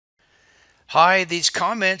Hi, these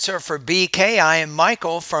comments are for BK. I am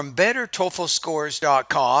Michael from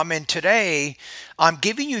BetterTOEFLScores.com, and today I'm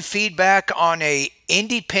giving you feedback on a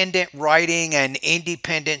independent writing and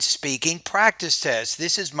independent speaking practice test.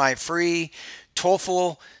 This is my free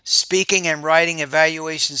TOEFL speaking and writing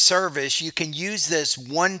evaluation service. You can use this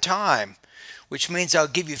one time, which means I'll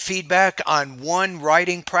give you feedback on one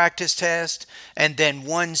writing practice test and then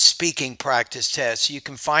one speaking practice test. So you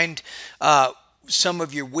can find some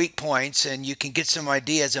of your weak points and you can get some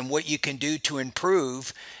ideas on what you can do to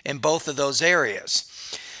improve in both of those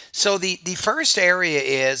areas. So the first area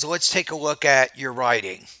is, let's take a look at your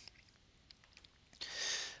writing.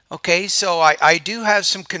 Okay, so I do have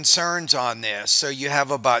some concerns on this. So you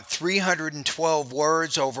have about 312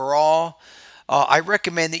 words overall. I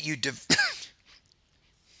recommend that you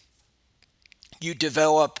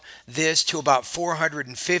develop this to about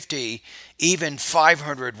 450, even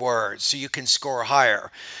 500 words, so you can score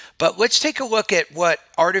higher. But let's take a look at what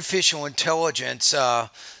artificial intelligence,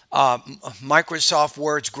 Microsoft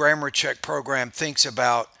Word's grammar check program thinks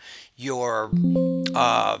about your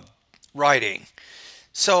uh, writing.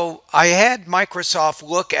 So I had Microsoft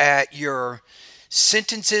look at your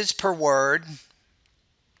sentences per word,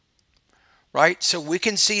 right? So we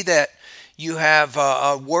can see that you have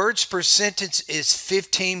words per sentence is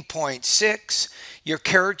 15.6. Your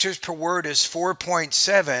characters per word is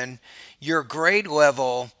 4.7. Your grade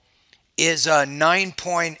level is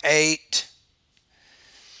 9.8,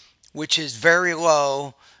 which is very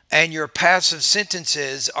low. And your passive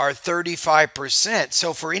sentences are 35%.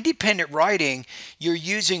 So for independent writing, you're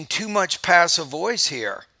using too much passive voice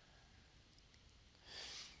here.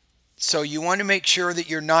 So you want to make sure that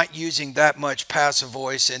you're not using that much passive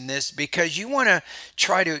voice in this, because you want to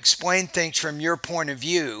try to explain things from your point of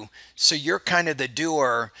view. So you're kind of the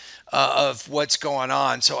doer of what's going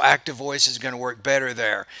on. So active voice is going to work better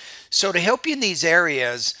there. So to help you in these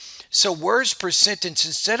areas, so words per sentence,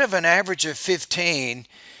 instead of an average of 15,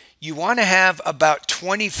 you want to have about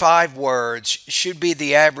 25 words should be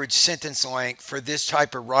the average sentence length for this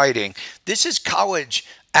type of writing. This is college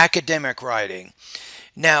academic writing.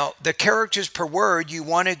 Now, the characters per word, you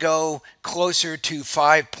want to go closer to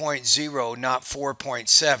 5.0, not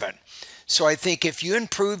 4.7. So I think if you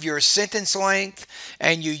improve your sentence length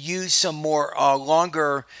and you use some more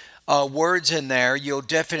longer words in there, you'll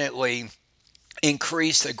definitely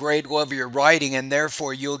increase the grade level of your writing, and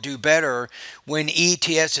therefore you'll do better when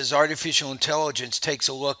ETS's artificial intelligence takes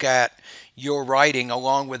a look at your writing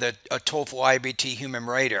along with a TOEFL IBT human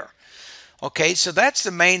rater. Okay, so that's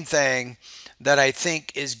the main thing that I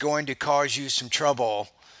think is going to cause you some trouble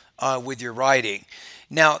with your writing.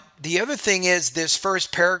 Now, the other thing is this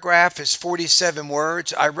first paragraph is 47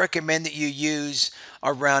 words. I recommend that you use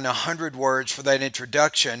around 100 words for that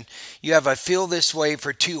introduction. You have I feel this way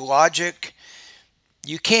for to logic.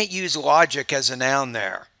 You can't use logic as a noun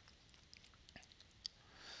there.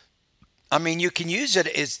 I mean, you can use it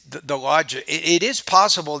as the logic. It is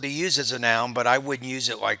possible to use as a noun, but I wouldn't use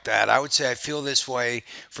it like that. I would say I feel this way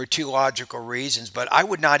for two logical reasons, but I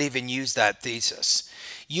would not even use that thesis.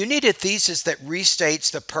 You need a thesis that restates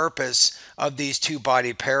the purpose of these two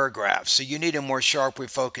body paragraphs. So you need a more sharply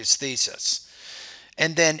focused thesis.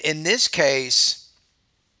 And then in this case,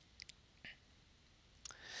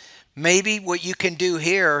 maybe what you can do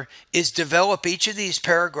here is develop each of these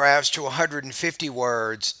paragraphs to 150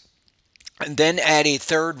 words and then add a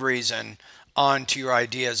third reason onto your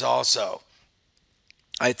ideas also.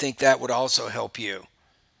 I think that would also help you.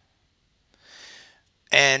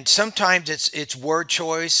 And sometimes it's word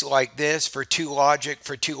choice like this for two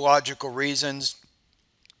logical reasons.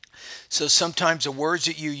 So sometimes the words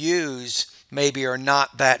that you use maybe are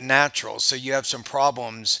not that natural. So you have some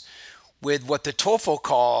problems with what the TOEFL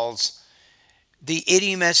calls the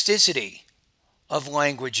idiomaticity of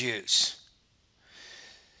language use.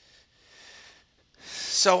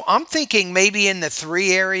 So I'm thinking maybe in the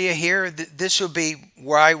 3 area here, this would be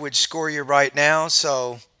where I would score you right now.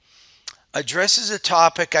 So addresses a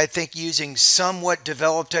topic, I think, using somewhat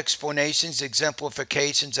developed explanations,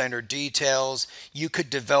 exemplifications, and or details. You could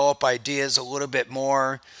develop ideas a little bit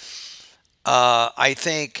more. I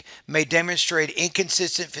think may demonstrate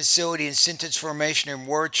inconsistent facility in sentence formation and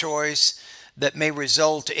word choice that may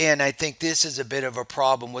result in, I think this is a bit of a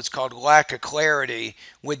problem, what's called lack of clarity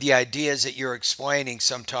with the ideas that you're explaining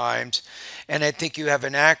sometimes. And I think you have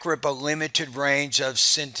an accurate but limited range of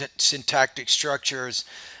syntactic structures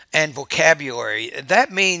and vocabulary.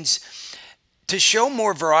 That means to show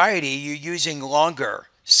more variety, you're using longer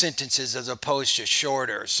sentences as opposed to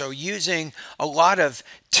shorter. So using a lot of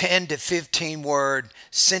 10 to 15 word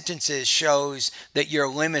sentences shows that you're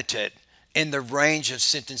limited in the range of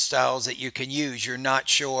sentence styles that you can use. You're not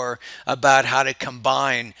sure about how to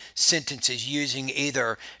combine sentences using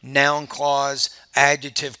either noun clause,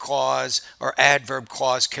 adjective clause, or adverb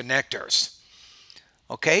clause connectors.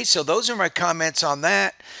 Okay, so those are my comments on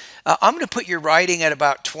that. I'm going to put your writing at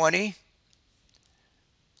about 20.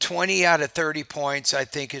 20 out of 30 points, I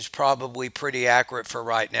think, is probably pretty accurate for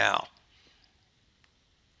right now.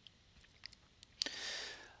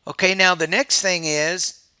 Okay, now the next thing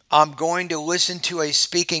is I'm going to listen to a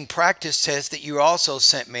speaking practice test that you also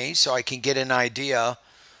sent me so I can get an idea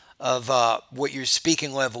of what your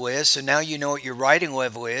speaking level is. So now you know what your writing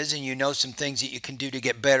level is and you know some things that you can do to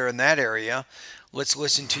get better in that area. Let's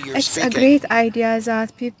listen to your It's a speaking. great idea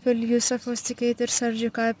that people use sophisticated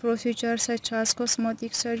surgical procedures such as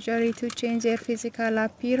cosmetic surgery to change their physical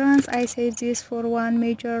appearance. I say this for one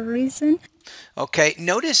major reason. Okay,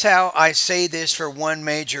 notice how I say this for one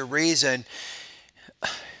major reason.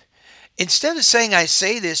 Instead of saying I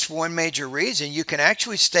say this for one major reason, you can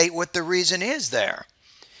actually state what the reason is there.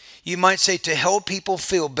 You might say to help people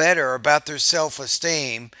feel better about their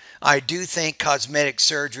self-esteem, I do think cosmetic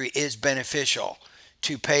surgery is beneficial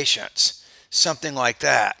to patients. Something like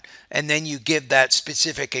that. And then you give that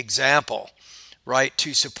specific example, right,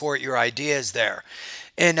 to support your ideas there.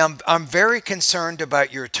 And I'm very concerned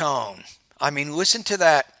about your tone. I mean, listen to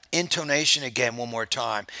that intonation again one more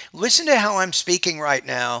time. Listen to how I'm speaking right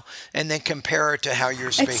now and then compare it to how you're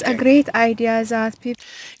It's a speaking. great idea that people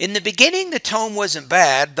In the beginning, the tone wasn't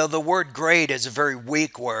bad, though the word great is a very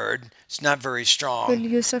weak word. It's not very strong,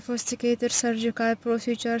 use sophisticated surgical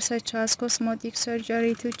procedures such as cosmetic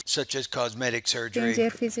surgery to such as cosmetic change surgery, their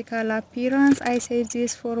physical appearance. I say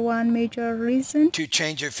this for one major reason. to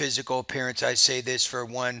change your physical appearance. I say this for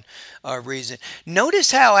one reason.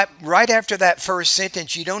 Notice how right after that first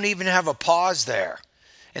sentence, you don't even have a pause there.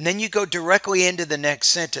 And then you go directly into the next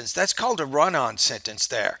sentence. That's called a run-on sentence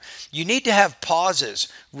there. You need to have pauses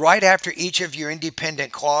right after each of your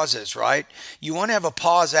independent clauses, right? You want to have a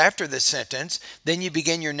pause after the sentence, then you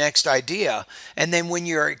begin your next idea. And then when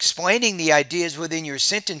you're explaining the ideas within your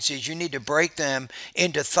sentences, you need to break them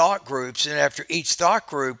into thought groups. And after each thought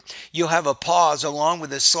group, you'll have a pause along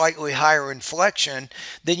with a slightly higher inflection.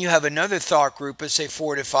 Then you have another thought group of, say,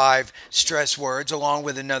 4 to 5 stress words along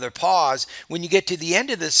with another pause. When you get to the end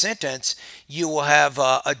of the sentence, you will have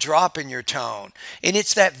a drop in your tone. And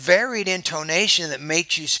it's that varied intonation that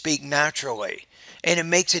makes you speak naturally. And it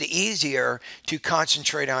makes it easier to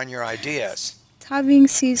concentrate on your ideas. Having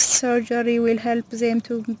this surgery will help them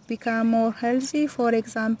to become more healthy. For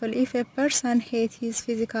example, if a person hates his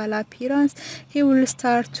physical appearance, he will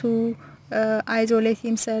start to isolate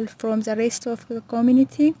himself from the rest of the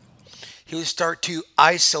community. He'll start to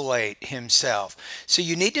isolate himself. So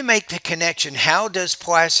you need to make the connection. How does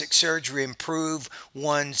plastic surgery improve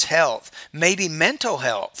one's health? Maybe mental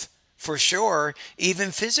health, for sure,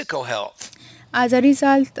 even physical health. As a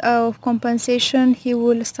result of compensation, he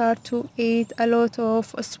will start to eat a lot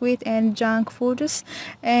of sweet and junk foods,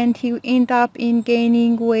 and he will end up in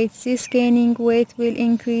gaining weight. This gaining weight will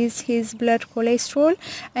increase his blood cholesterol,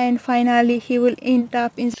 and finally he will end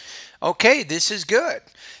up in Okay, this is good.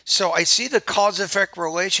 So I see the cause effect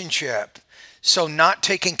relationship. So not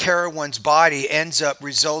taking care of one's body ends up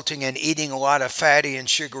resulting in eating a lot of fatty and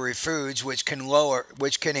sugary foods, which can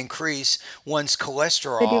increase one's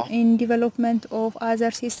cholesterol. in development of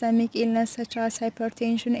other systemic illness such as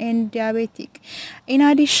hypertension and diabetic. In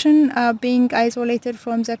addition, being isolated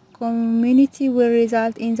from the community will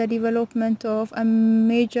result in the development of a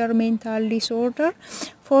major mental disorder.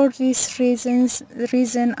 For these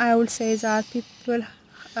reason I will say that people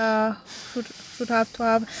uh, should have to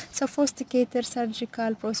have sophisticated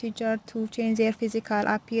surgical procedure to change their physical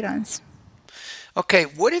appearance. Okay,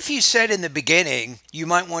 what if you said in the beginning, you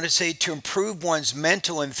might want to say to improve one's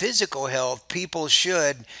mental and physical health, people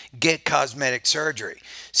should get cosmetic surgery.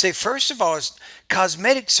 Say, first of all,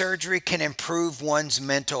 cosmetic surgery can improve one's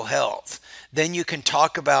mental health. Then you can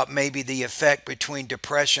talk about maybe the effect between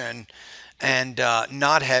depression and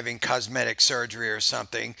not having cosmetic surgery or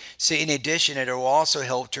something. See, in addition, it will also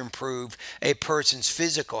help to improve a person's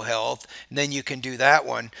physical health. And then you can do that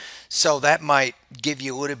one. So that might give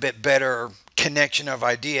you a little bit better connection of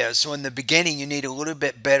ideas. So in the beginning, you need a little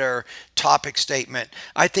bit better topic statement.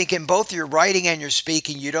 I think in both your writing and your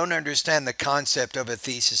speaking, you don't understand the concept of a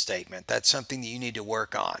thesis statement. That's something that you need to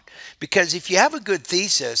work on. Because if you have a good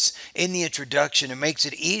thesis in the introduction, it makes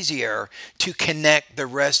it easier to connect the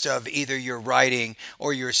rest of either your writing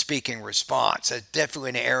or your speaking response. That's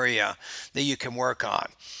definitely an area that you can work on.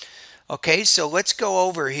 Okay, so let's go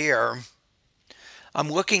over here.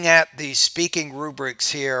 I'm looking at the speaking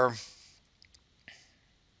rubrics here.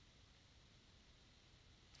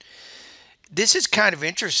 This is kind of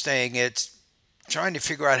interesting. It's trying to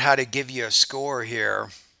figure out how to give you a score here.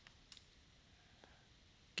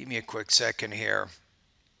 Give me a quick second here.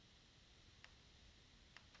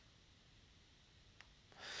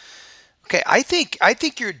 Okay, I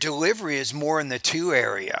think your delivery is more in the two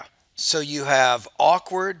area. So you have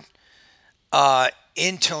awkward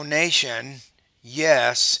intonation,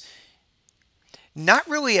 yes. Not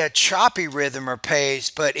really a choppy rhythm or pace,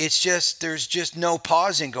 but it's just there's just no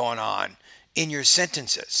pausing going on in your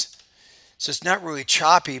sentences. So it's not really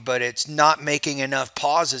choppy, but it's not making enough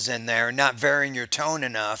pauses in there, not varying your tone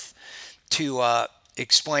enough to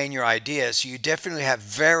explain your ideas. So you definitely have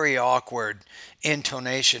very awkward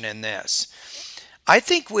intonation in this. I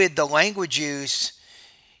think with the language use,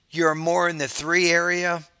 you're more in the three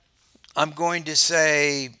area. I'm going to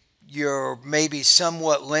say you're maybe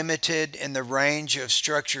somewhat limited in the range of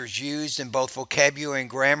structures used in both vocabulary and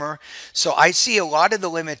grammar. So I see a lot of the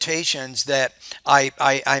limitations that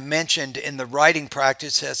I mentioned in the writing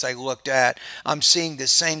practice as I looked at. I'm seeing the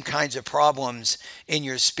same kinds of problems in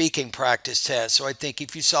your speaking practice test. So I think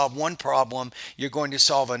if you solve one problem, you're going to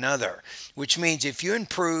solve another, which means if you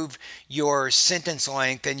improve your sentence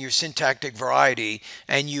length and your syntactic variety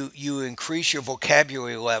and you increase your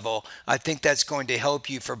vocabulary level, I think that's going to help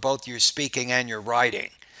you for both your speaking and your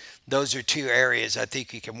writing. Those are two areas I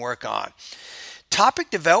think you can work on.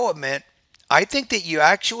 Topic development, I think that you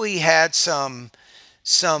actually had some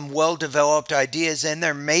well developed ideas in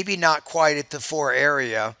there, maybe not quite at the four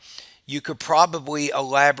area. You could probably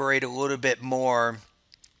elaborate a little bit more,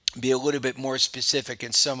 be a little bit more specific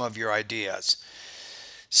in some of your ideas.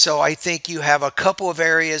 So I think you have a couple of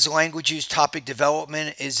areas. Language use, topic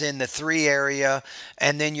development is in the three area,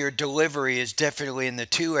 and then your delivery is definitely in the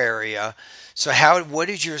two area. So what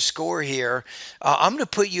is your score here? I'm going to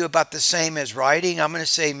put you about the same as writing. I'm going to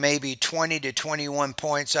say maybe 20 to 21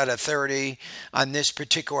 points out of 30 on this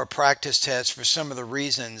particular practice test for some of the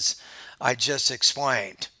reasons I just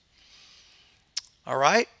explained. All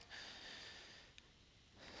right?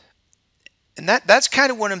 And that's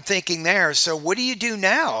kind of what I'm thinking there. So what do you do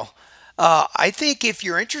now? I think if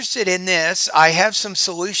you're interested in this, I have some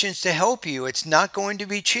solutions to help you. It's not going to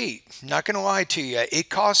be cheap. I'm not going to lie to you. It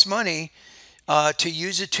costs money to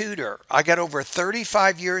use a tutor. I got over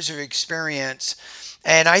 35 years of experience,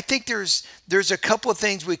 and I think there's a couple of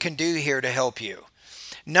things we can do here to help you.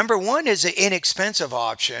 Number one is an inexpensive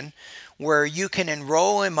option where you can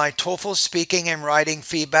enroll in my TOEFL speaking and writing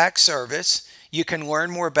feedback service. You can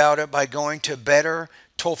learn more about it by going to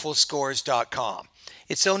bettertoeflscores.com.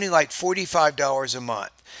 It's only like $45 a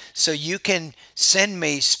month. So you can send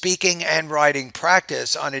me speaking and writing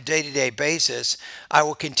practice on a day-to-day basis. I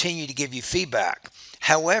will continue to give you feedback.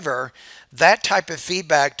 However, that type of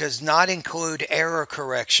feedback does not include error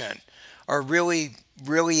correction or really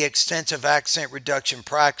extensive accent reduction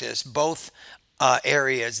practice, both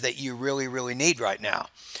areas that you really need right now.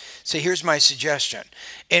 So here's my suggestion.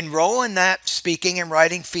 Enroll in that speaking and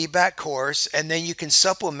writing feedback course, and then you can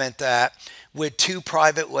supplement that with 2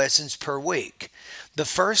 private lessons per week. The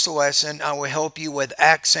first lesson, I will help you with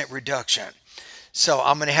accent reduction. So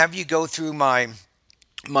I'm going to have you go through my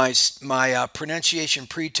pronunciation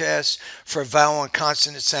pretest for vowel and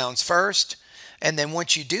consonant sounds first, and then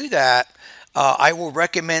once you do that, I will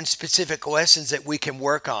recommend specific lessons that we can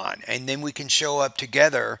work on, and then we can show up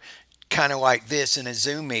together, kind of like this in a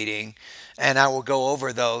Zoom meeting, and I will go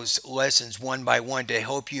over those lessons one by one to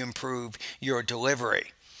help you improve your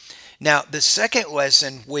delivery. Now, the second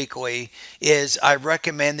lesson weekly is I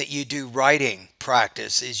recommend that you do writing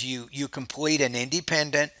practice. Is you complete an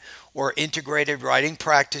independent or integrated writing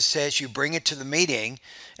practice test, you bring it to the meeting,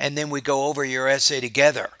 and then we go over your essay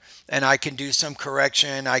together. And I can do some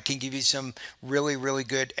correction. I can give you some really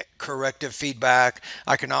good corrective feedback.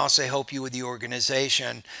 I can also help you with the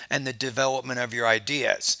organization and the development of your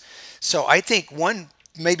ideas. So I think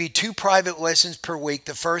maybe 2 private lessons per week.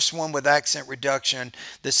 The first one with accent reduction,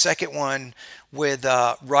 the second one with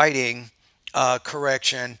writing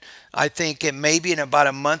correction. I think it maybe in about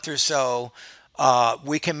a month or so,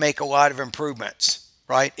 we can make a lot of improvements,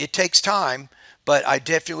 right? It takes time, but I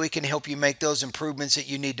definitely can help you make those improvements that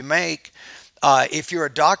you need to make. If you're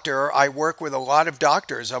a doctor, I work with a lot of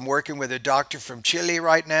doctors. I'm working with a doctor from Chile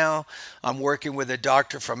right now. I'm working with a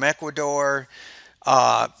doctor from Ecuador.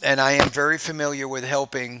 And I am very familiar with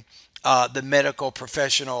helping the medical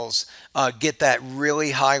professionals get that really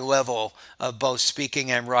high level of both speaking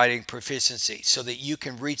and writing proficiency so that you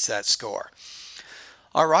can reach that score.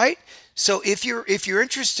 All right. So if you're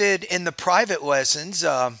interested in the private lessons,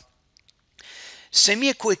 Send me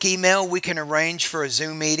a quick email. We can arrange for a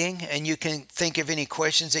Zoom meeting and you can think of any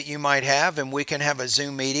questions that you might have, and we can have a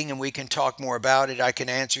Zoom meeting and we can talk more about it. I can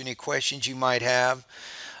answer any questions you might have.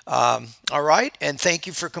 All right. And thank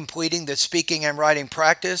you for completing the speaking and writing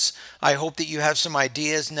practice. I hope that you have some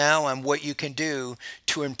ideas now on what you can do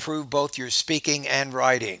to improve both your speaking and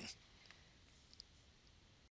writing.